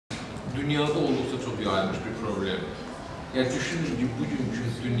dünyada olduqca çox yayılmış bir problem. Yəni, düşünün ki, bugünkü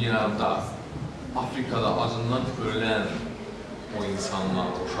dünyada, Afrikada acından ölən o insanlar,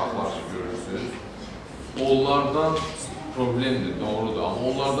 o uşaqlar ki, görürsünüz, onlardan problemdir, doğrudur, amma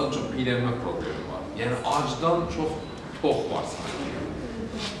onlardan çox piylənmə problemi var. Yəni, acdan çox tox var sanki.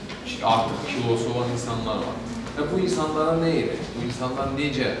 Artıq kilosu olan insanlar var. Və bu insanlara nə edir? Bu insanlar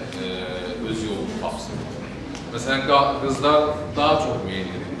necə öz yolunu tapsın? Məsələn, qızlar daha çox meyil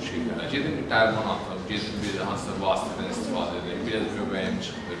edir bu şeylərə. Gedin bir dərman atır, gedin bir hansısa vasitədən istifadə edir, biraz göbəyim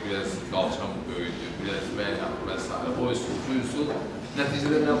çıxdır, biraz qalçam böyüdür, biraz bəyəm və s. Boysun, cüysun.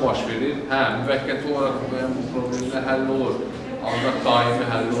 Nəticədə nə baş verir? Hə, müvəqqəti olaraq bu problemlər həll olur. Ancaq daimi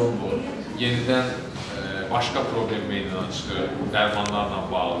həll olunur. Yenidən başqa problem meydana çıxır, dərmanlarla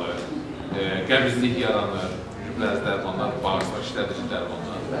bağlı. Qəbizlik yaranır, bəzi dərmanlar, bağırsaq işlədici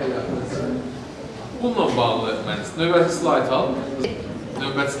dərmanlar. Bununla bağlı növbəti slayd al.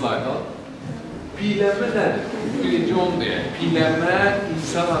 Növbəti slayd al. Piylənmə nədir? Birinci onu deyək. Piylənmə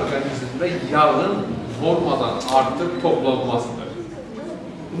insan orqanizmində yağın normadan artıq toplanmasıdır.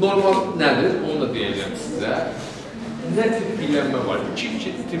 Normal nədir? Onu da deyəcəm sizə. Nə tip piylənmə var?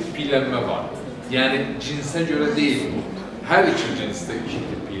 İki tip piylənmə var. Yəni, cinsə görə deyil bu. Hər iki cinsdə iki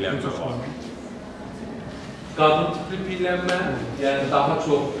tip piylənmə var. Qadın tipli piylənmə, yəni daha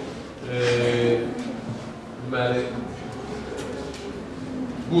çox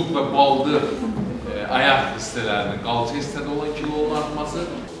qud və baldır ayaq hissələrinin, qalça hissədə olan kilonun artması.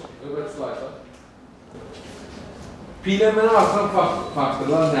 Növbəti slayda. Piylənməni artan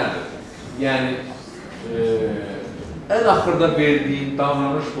faktorlar nədir? Yəni, ən axırda verdiyim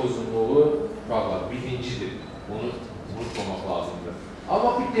davranış pozunluğu birincidir. Bunu unutmamaq lazımdır. Amma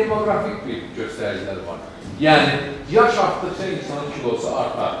bir demografik bir göstəricilər var. Yəni, yaş artdıqca insanın kilosu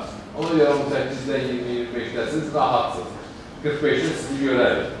artar. Ona görə 18-dən 20-25-dəsiniz rahatsız. 45-də sizi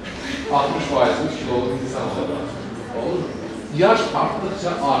görərik. 60%'lik kilolu insan olacaq. Olur mu? Yaş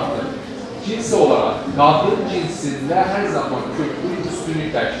artdıqca artır. Cins olarak qadın cinsində hər zaman köklü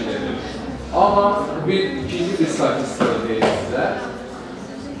üstünlük təşkil edilir. Amma ikinci bir statistika deyil sizə.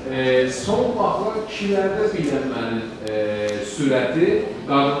 Son vaxtlar kişilərdə piylənmənin sürəti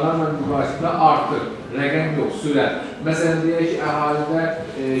qadınlarla müqayisədə artır. Rəqəm yox, sürət. Məsələn, deyək ki, əhalidə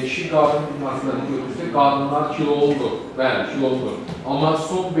kişi-qadın münasibətini götürsək, qadınlar kiloludur. Bəli, kiloludur. Amma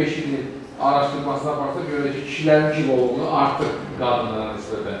son 5 ilin araşdırmasına baxsa görək ki, kişilərin kiloluğunu artır qadınlara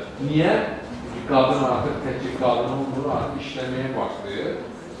nisbətən. Niyə? Qadın artıq təkcə qadın olmur, artıq işləməyə başlayır.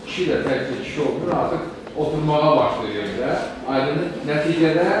 Kişi də təkcə kişi olmur, artıq oturmağa başlayır da. Aydın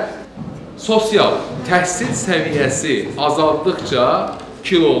nəticədə sosial təhsil səviyyəsi azaldıqca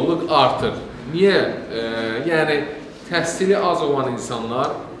kiloluluq artır. Niyə? Yəni, təhsili az olan insanlar,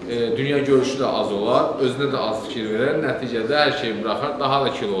 dünya görüşü də az olar, özünə də az fikir verər, nəticədə hər şeyi bıraxar, daha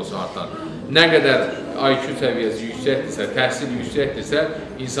da kilosu artar. Nə qədər IQ səviyyəsi yüksəkdirsə, təhsil yüksəkdirsə,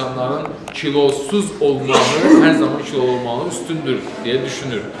 insanların kilosuz olmağı, hər zaman kilolu olmağı üstündür deyə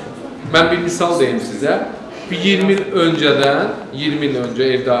düşünür. Mən bir misal deyim sizə. Bir 20 il öncədən, 20 il öncə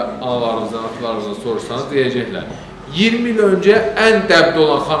evdə analarımızdan, atalarımızdan soruşsanız deyəcəklər. 20 il öncə ən dəbdə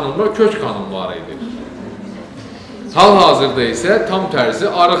olan xanımlar kök xanımları idi. Hal-hazırda isə tam tərzi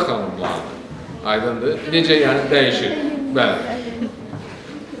arıq xanımlardır. Aydındır. Necə yəni dəyişir. Bəli.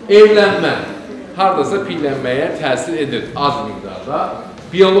 Evlənmə. Haradasa piylənməyə təsir edir az miqdarda.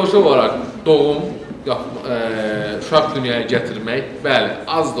 Biyoloji olaraq doğum, uşaq dünyaya gətirmək, bəli,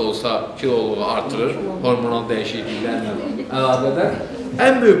 az da olsa kiloluğu artırır, hormonal dəyişikliklərlə əlaqədar.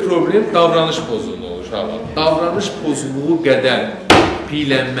 Ən böyük problem davranış pozunluğu uşaqlar. Davranış pozunluğu qədər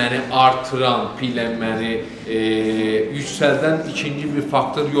piylənməni artıran, piylənməni yüksəldən ikinci bir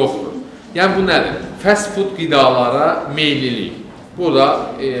faktor yoxdur. Yəni bu nədir? Fast food qidalara meyillilik. Bu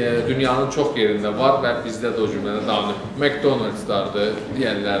da dünyanın çox yerində var və bizdə də o cümlədə davranır. McDonald'slardır,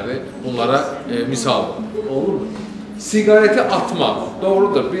 deyərlərdir. Bunlara misaldır. Olur mu? Sigareti atmaq.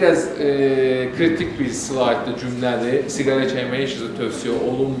 Doğrudur. Biraz kritik bir slaydlı cümlədir. Sigaret çəkməyə heç tövsiyə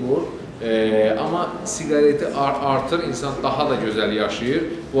olunmur. Amma sigareti artır, insan daha da gözəl yaşayır.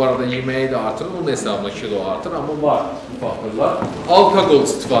 Bu arada yeməyi də artırır, onun hesabına kilo artır. Amma var bu faktorlar. Alkoqol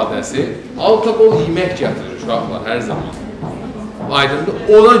istifadəsi. Alkoqol yemək gətirir uşaqlar hər zaman. Aydındır.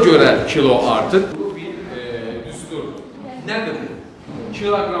 Ona görə kilo artır. Bu bir düsturdur. Nədir bu?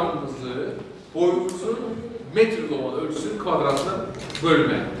 Kiloqramımızı, boyumuzun metrdə olan ölçüsünün kvadratına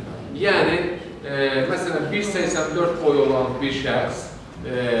bölmək. Yəni, məsələn, 1.84 boy olan bir şəxs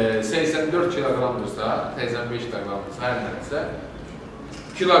 84 kiloqramdırsa, 85 kiloqramdırsa, hər nədirsə,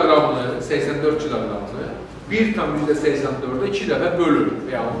 kiloqramını, 84 kiloqramını 1,84'də 2 dəfə bölür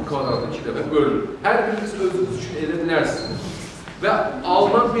və ya onun kvadratını 2 dəfə bölür. Hər biriniz özünüz üçün edə bilərsiniz. və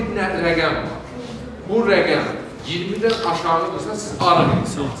alınan bir rəqəm var. Bu rəqəm 20-dən aşağıdırsa, siz arıq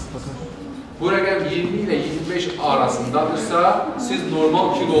insansınız. Bu rəqəm 20 ilə 25 arasındadırsa, siz normal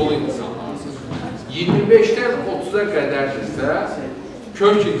kilolu insanlarsınız. 25-dən 30-a qədərdirsə,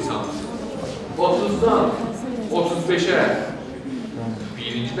 kök insansınız. 30-dan 35-ə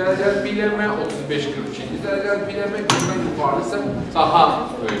birinci dərəcəli bilərmə, 35-42-ci dərəcəli bilərmə, 40-dan yuxarıdırsa, daha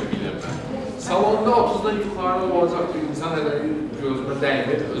böyük bilərmə. Salonda 30-dan yuxarı olacaq bir insan ədəli gözümə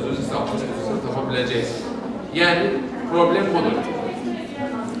dəymir, öz-öz hesabını tapa biləcəksiniz. Yəni, problem budur.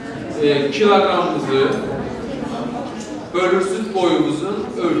 Kiloqramınızı bölürsünüz boyunuzun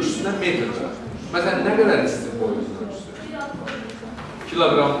ölçüsünə metrdə. Məsələn, nə qədər sizin boyunuzun ölçüsü?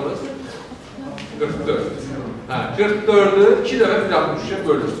 Kiloqramınız 44. 44-ü 2 dəfə 163-ə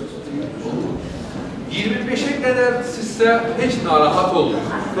bölürsünüz. 25-ə qədər sizsə heç narahat olmuyor.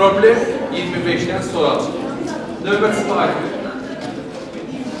 Problem 25-dən sonradır. Növbəti slaydı.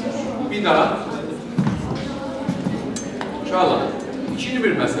 Bir daha. İnşallah. İkinci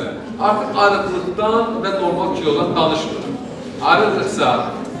bir məsələ. Artıq arıqlıqdan və normal kilodan danışmır. Arıqlıqsa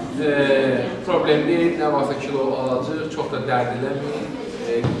problem deyil, nə varsa kilo alacaq, çox da dərd eləmir.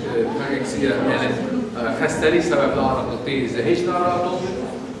 Yəni, xəstəlik səbəbli arıqlıq deyilsə, heç narahat olmur.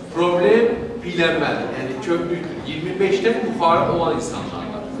 Problem piylənmədir, yəni köklüdür. 25-dən yuxarı olan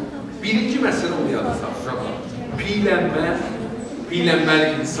insanlarla. Birinci məsələ onu yada salmışam. Piylənməli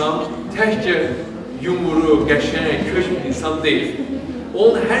insan təkcə yumru, qəşəng, kök bir insan deyil.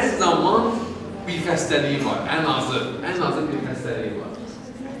 Onun hər zaman bir xəstəliyi var, ən azı bir xəstəliyi var.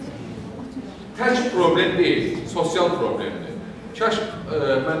 Tək problem deyil, sosial problemdir. Kaş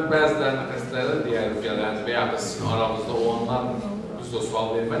mən bəzilərinə xəstələrə deyərim gələn və ya da sizin aramızda olanlar bizdə sual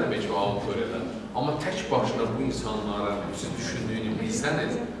vermələm, heç o alıb görələm. Amma tək başına bu insanlara siz düşündüyünü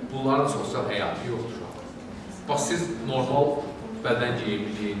bilsəniz, bunların sosial həyatı yoxdur. Bax, siz normal bədən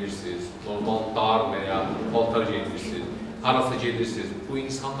geyinirsiniz, normal dar və ya paltar geyinirsiniz, harasa gedirsiniz, bu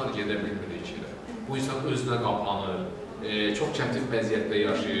insanlar gedə bilmir içirə. Bu insan özünə qapanır, çox çətin vəziyyətdə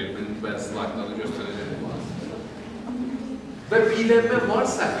yaşayır, bəzi slaytlarda göstərəcək var. Və piylənmə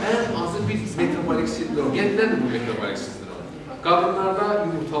varsa, ən azı bir metabolik sindrom. Yəni, nədir bu metabolik sindrom? Qadınlarda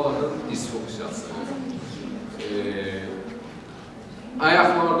yumurtaların disfunksiyası,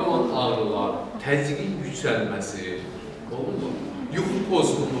 ayaqlarda olan ağrılar, təzyiqin yüksəlməsi, yuxu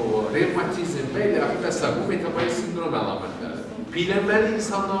pozğunluğu, revmatizm və s. bu metabolik sindrom əlamətləri. Piylənməli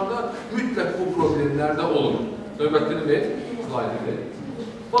insanlarda mütləq bu problemlər də olur. Növbətini ver, slaydı ver.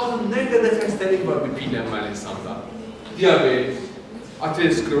 Baxın, nə qədər xəstəlik var bir piylənməli insanda. Diabet,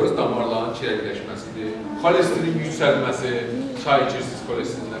 ateroskleroz damarların kirəkləşməsidir, xolesterin yüksəlməsi, çay içirsiniz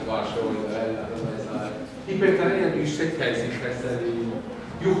xolesterinlə qarşı oyunlar, hipertoniya, yüksək təzyiq xəstəliyi,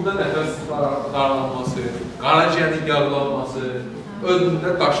 yuxuda nəfəs darlanması, qaraciyənin yağlanması,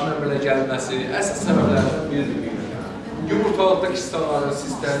 ödündə daşın əmələ gəlməsi, əsas səbəblərdən biridir. Yumurtalıqda kistaların,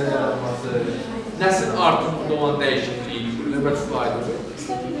 sistənin yaranması, nəsil artımında olan dəyişikliyi, növbət slaydı.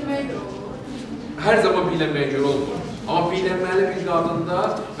 Hər zaman piylənməyə görə olmur. Amma piylənməli bir qadında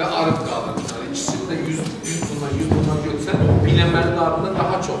və arıq qadında, ikisini də 100 bundan götürsən, piylənməli qadında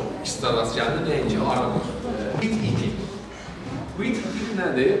daha çox kista rast gəlir, nəinki arıq. Bu itik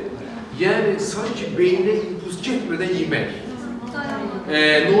nədir? Yəni, sanki beyninə impuls getmədən yemək.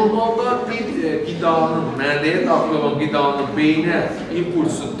 Normalda bir qidanın, mədəyə daxil olan qidanın beyinə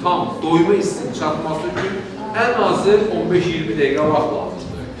impulsun tam doyma hissinin çatması üçün ən azı 15-20 dəqiqə vaxt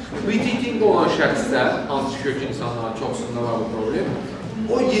lazımdır. Bititing olan şəxslər, hansı kök insanların çoxsunda var bu problem,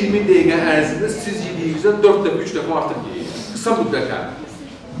 o 20 dəqiqə ərzində siz yediyinizdən 4 dəfə, 3 dəfə artıq yeyir. Qısa müddətə,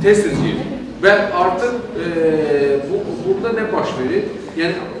 tez-tez yeyir. Və artıq burada nə baş verir?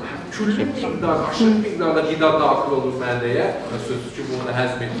 Yəni, küllü miqdar, aşırı miqdarda qida daxil olur mədəyə və sözsüz ki, bunu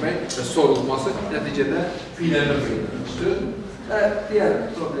həzm etmək və sorulması nəticədə piylənmə verilmişdir. Digər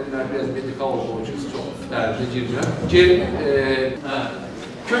problemlər biraz medikal olduğu üçün çox dərinə girməyəm.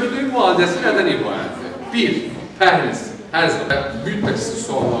 Köklü müalicəsi nədən ibarətdir? 1. Pərviz. Hər zaman mütləq sizin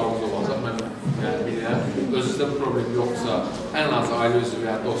suallarınız olacaq. Mən bilirəm, özünüzdə problem yoxsa, ən az ailə üzvü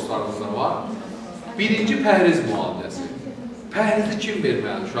və dostlarınızda var. Birinci pərviz müalicəsi. Pəhrizi kim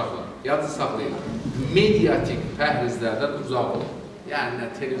verməli uşaqlar? Yadını saxlayın. Mediatik pəhrizlərdən uzaq olun. Yəni,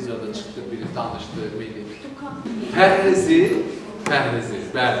 televizorda çıxdı, biri danışdı, Pəhrizi,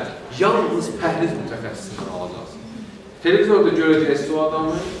 bəli, yalnız pəhriz mütəxəssisindən alacaqsınız. Televizorda görəcəksiniz o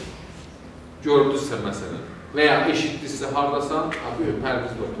adamı, gördünüzsə məsələn, və ya eşitdinizsə haradasan,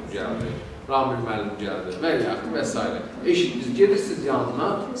 Pərviz doktor gəldi, Ramil müəllim gəldi və yaxud və s. Eşitdiniz, gedirsiniz yanına,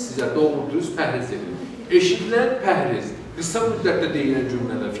 sizə doğrudunuz pəhriz edin. Eşidilən pəhriz. Qısa müddətdə deyilən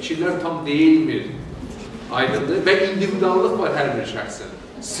cümlədə fikirlər tam deyilmir. Aydındır və individuallıq var hər bir şəxsin.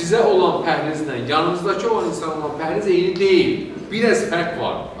 Sizə olan pəhrizlə, yanınızdakı olan insan olan pəhriz eyni deyil. Biraz fərq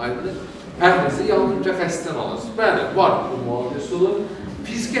var. Aydındır. Pəhrizi yalnız mütəxəssisdən alırsınız. Bəli, var bu müalicəsi olur.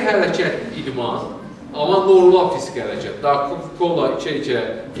 Fiziki hərəkət idman, amma normal fiziki hərəkət. Daha Coca-Cola içə-içə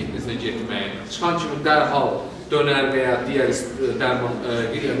fitnesə getmək, çıxan kimi dərhal dönər və ya digər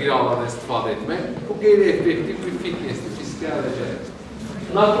qiralardan istifadə etmək, bu qeyri-effektiv bir fitnesdir, fiziki hərəkət.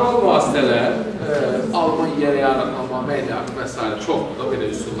 Natural vasitələr, alma, yiyərək, arıqlama, məydək və s. çoxdur da belə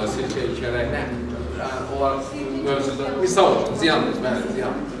üsulla, sirkə, ikərək, nə? Onlar mövzuda, misal üçün, ziyandır, bəli,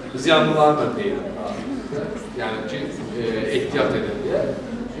 ziyandır. Ziyanlıları da deyirəm, yəni ki, ehtiyat edin deyə.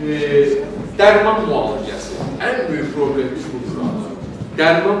 Dərman müalicəsi, ən böyük problemimiz budur.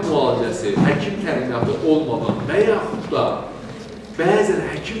 Dərman müalicəsi, həkim təminatı olmadan və yaxud da bəzən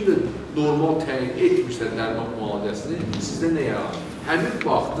həkim də normal təyin etmişlər dərman müalicəsini, sizdə nə yarar? Həmin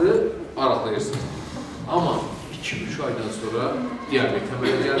vaxtı araqlayırsınız. Amma 2-3 aydan sonra diabet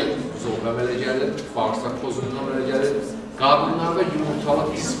əmələ gəlir, zor əmələ gəlir, bağırsaq pozunluğu əmələ gəlir. Qadınlarda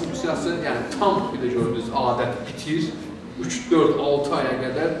yumurtalıq disfunksiyası, yəni tam bir də gördüyünüz adət bitir, 3-4-6 aya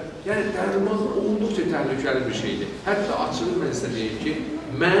qədər. Yəni dərman olduqca təhlükəli bir şeydir. Hətta açılır mən sizə deyim ki,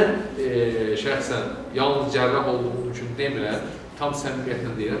 mən şəxsən yalnız cərrah olduğum üçün demirəm, tam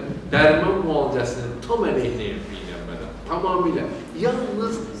səmimiyyətlə deyirəm, dərman müalicəsinin tam əleyhinəyəm bilinmədən, tamamilə.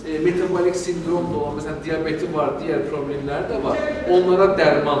 Yalnız metabolik sindrom da olan, məsələn, diabeti var, digər problemlər də var. Onlara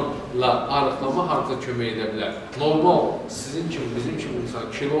dərmanla arıqlama harca kömək edə bilər. Normal, sizin kimi, bizim kimi insan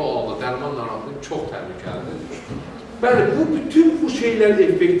kilo aldı, dərmanla arıqlayıb çox təhlükəlidir. Bəli, bütün bu şeylər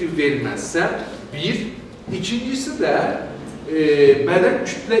effektiv verməzsə, bir. İkincisi də bədən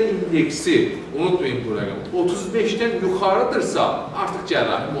kütlə indeksi, unutmayın bu rəqəm, 35-dən yuxarıdırsa, artıq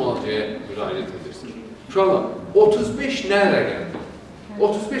cerrahi müalicəyə müraciət edirsiniz. Uşaqlar, 35 nə rəqəmdir?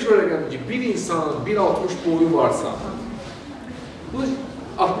 35 o rəqəmdir ki, bir insanın 1.60 boyu varsa, bu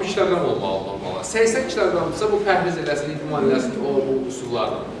 60 kilogram olmalı normalar. 80 kilogramdırsa bu pəhriz eləsin, idman eləsin, o bu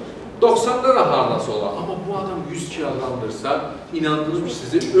üsullardan. 90'da da harlası olar. Amma bu adam 100 kilogramdırsa, inandığınız ki,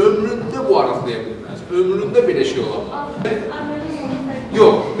 sizi ömründə bu arıqlayabilməz. Ömründə belə şey olamaz.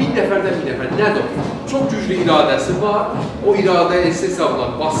 Yox, 1000 nəfərdən 1000 nəfər. Nədir? Çox güclü iradəsi var. O iradə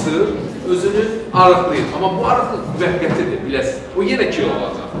hesabla basır, özünü arıqlayır. Amma bu arıqlıq müvəqqətidir, biləsiniz. O yenə kilo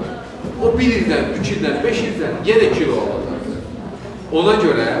olacaqdır. O 1 ildən, 3 ildən, 5 ildən yenə kilo olacaqdır. Ona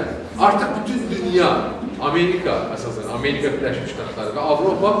görə artıq bütün dünya, Amerika, əsasən Amerika Birləşmiş Ştatları və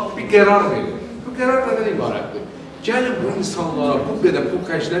Avropa bir qərar verir. Bu qərar nədən ibarətdir? Gəlin bu insanlara bu qədər pul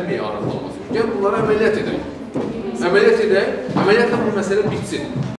xərclənməyə arıqlamaq üçün. Gəlin bunlara əməliyyat edək. Əməliyyatla bu məsələ bitsin.